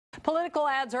Political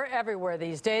ads are everywhere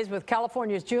these days, with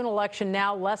California's June election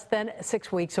now less than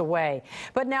 6 weeks away.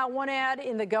 But now one ad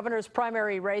in the governor's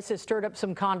primary race has stirred up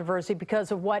some controversy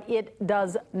because of what it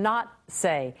does not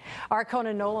say. Our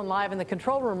Conan Nolan live in the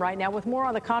control room right now with more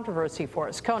on the controversy for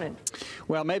us. Conan.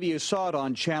 Well, maybe you saw it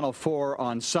on Channel 4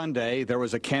 on Sunday. There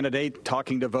was a candidate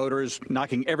talking to voters,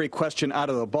 knocking every question out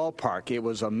of the ballpark. It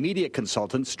was a media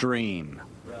consultant's dream.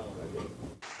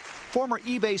 Former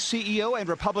eBay CEO and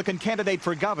Republican candidate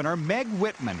for governor Meg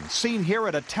Whitman, seen here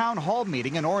at a town hall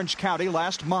meeting in Orange County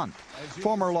last month.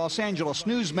 Former Los Angeles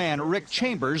newsman Rick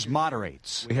Chambers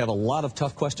moderates. We have a lot of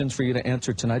tough questions for you to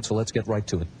answer tonight, so let's get right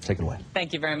to it. Take it away.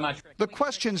 Thank you very much, Rick. The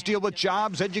questions deal with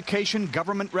jobs, education,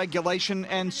 government regulation,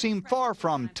 and seem far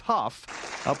from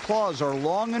tough. Applause are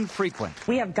long and frequent.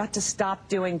 We have got to stop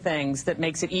doing things that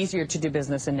makes it easier to do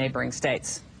business in neighboring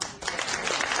states.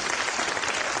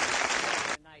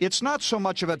 It's not so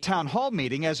much of a town hall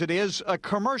meeting as it is a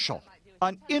commercial.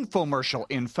 An infomercial,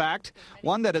 in fact,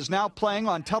 one that is now playing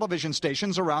on television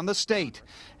stations around the state,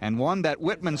 and one that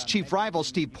Whitman's chief rival,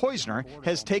 Steve Poizner,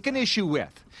 has taken issue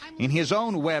with. In his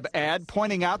own web ad,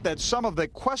 pointing out that some of the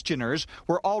questioners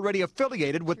were already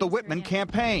affiliated with the Whitman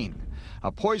campaign.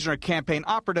 A Poizner campaign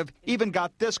operative even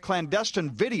got this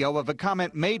clandestine video of a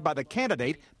comment made by the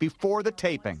candidate before the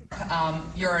taping.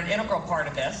 You're an integral part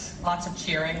of this. Lots of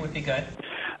cheering would be good.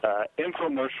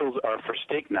 Infomercials are for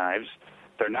steak knives.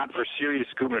 They're not for serious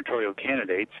gubernatorial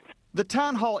candidates. The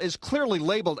town hall is clearly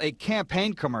labeled a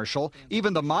campaign commercial.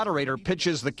 Even the moderator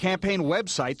pitches the campaign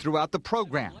website throughout the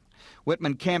program.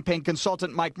 Whitman campaign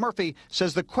consultant Mike Murphy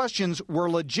says the questions were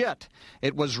legit.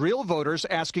 It was real voters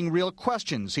asking real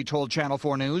questions, he told Channel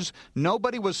 4 News.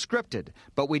 Nobody was scripted,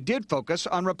 but we did focus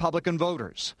on Republican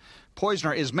voters.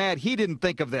 Poizner is mad he didn't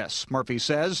think of this, Murphy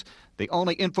says. The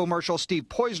only infomercial Steve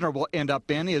Poizner will end up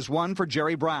in is one for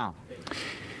Jerry Brown.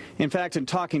 In fact, in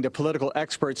talking to political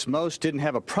experts, most didn't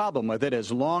have a problem with it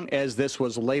as long as this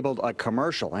was labeled a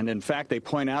commercial. And in fact, they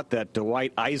point out that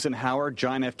Dwight Eisenhower,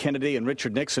 John F. Kennedy, and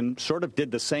Richard Nixon sort of did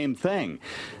the same thing.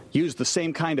 Used the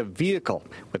same kind of vehicle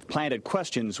with planted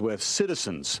questions with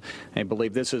citizens. They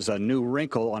believe this is a new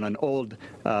wrinkle on an old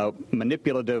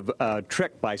manipulative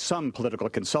trick by some political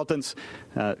consultants,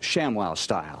 ShamWow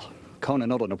style. Conan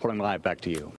Nolan reporting live. Back to you.